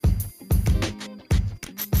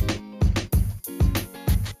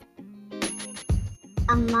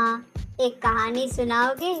अम्मा, एक कहानी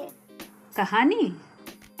सुनाओगे? कहानी?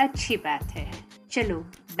 अच्छी बात है। चलो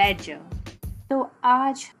बैठ जाओ। तो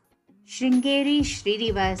आज श्रृंगेरी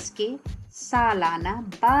श्रीनिवास के सालाना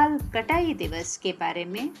बाल कटाई दिवस के बारे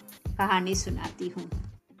में कहानी सुनाती हूँ।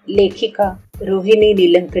 लेखिका रोहिणी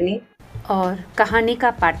नीलंकनी और कहानी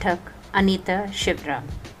का पाठक अनीता शिवराम।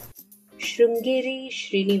 श्रृंगेरी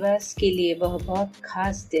श्रीनिवास के लिए वह बहुत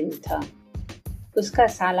खास दिन था, उसका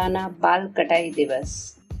सालाना बाल कटाई दिवस।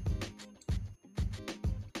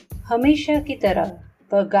 हमेशा की तरह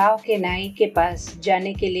वह गांव के नाई के पास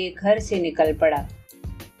जाने के लिए घर से निकल पड़ा,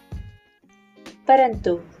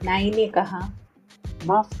 परंतु नाई ने कहा,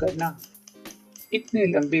 माफ करना, इतने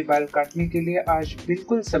लंबे बाल काटने के लिए आज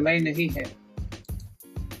बिल्कुल समय नहीं है।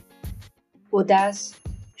 उदास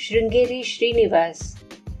श्रृंगेरी श्रीनिवास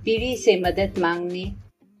बीवी से मदद मांगने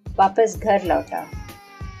वापस घर लौटा,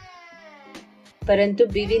 परंतु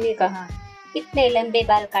बीवी ने कहा, इतने लंबे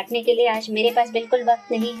बाल काटने के लिए आज मेरे पास बिल्कुल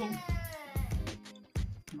वक्त नहीं है।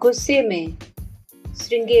 गुस्से में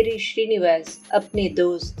श्रृंगेरी श्रीनिवास अपने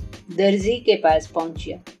दोस्त दर्जी के पास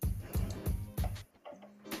पहुंचा,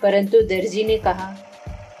 परंतु दर्जी ने कहा,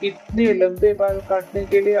 इतने लंबे बाल काटने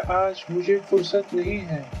के लिए आज मुझे फुर्सत नहीं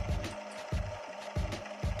है।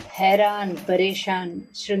 हैरान परेशान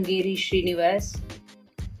श्रृंगेरी श्रीनिवास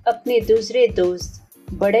अपने दूसरे दोस्त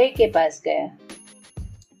बड़े के पास गया,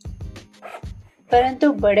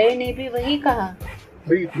 परंतु बड़े ने भी वही कहा,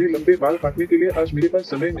 भाई इतने लंबे बाल काटने के लिए आज मेरे पास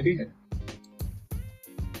समय नहीं है।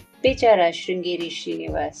 बेचारा श्रृंगेरी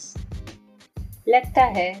श्रीनिवास, लगता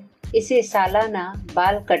है इसे सालाना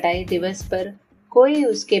बाल कटाई दिवस पर कोई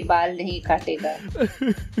उसके बाल नहीं काटेगा।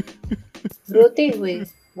 रोते हुए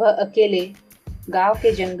वह अकेले गांव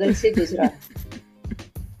के जंगल से गुजरा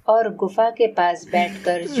और गुफा के पास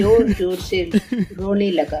बैठकर जोर जोर से रोने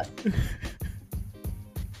लगा।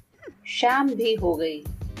 शाम भी हो गई।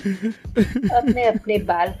 अब मैं अपने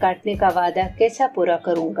बाल काटने का वादा कैसा पूरा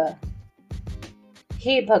करूंगा?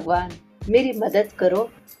 हे भगवान, मेरी मदद करो।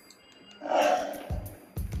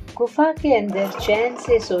 गुफा के अंदर चैन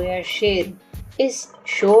से सोया शेर इस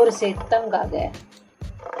शोर से तंग आ गया।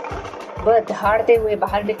 वह दहाड़ते हुए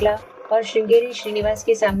बाहर निकला और श्रृंगेरी श्रीनिवास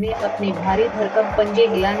के सामने अपने भारी भरकम पंजे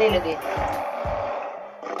हिलाने लगे।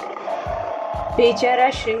 बेचारा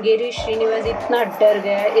श्रृंगेरी श्रीनिवास इतना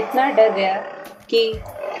डर गया कि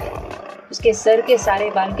उसके सर के सारे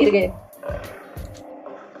बाल गिर गए।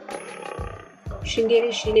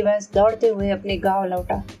 श्रृंगेरी श्रीनिवास दौड़ते हुए अपने गांव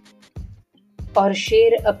लौटा और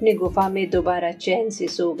शेर अपनी गुफा में दोबारा चैन से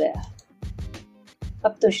सो गया।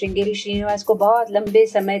 अब तो श्रृंगेरी श्रीनिवास को बहुत लंबे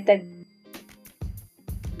समय तक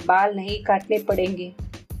बाल नहीं काटने पड़ेंगे,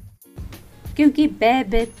 क्योंकि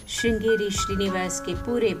बेबेत श्रृंगेरी श्रीनिवास के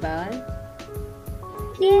पूरे बाल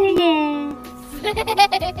ये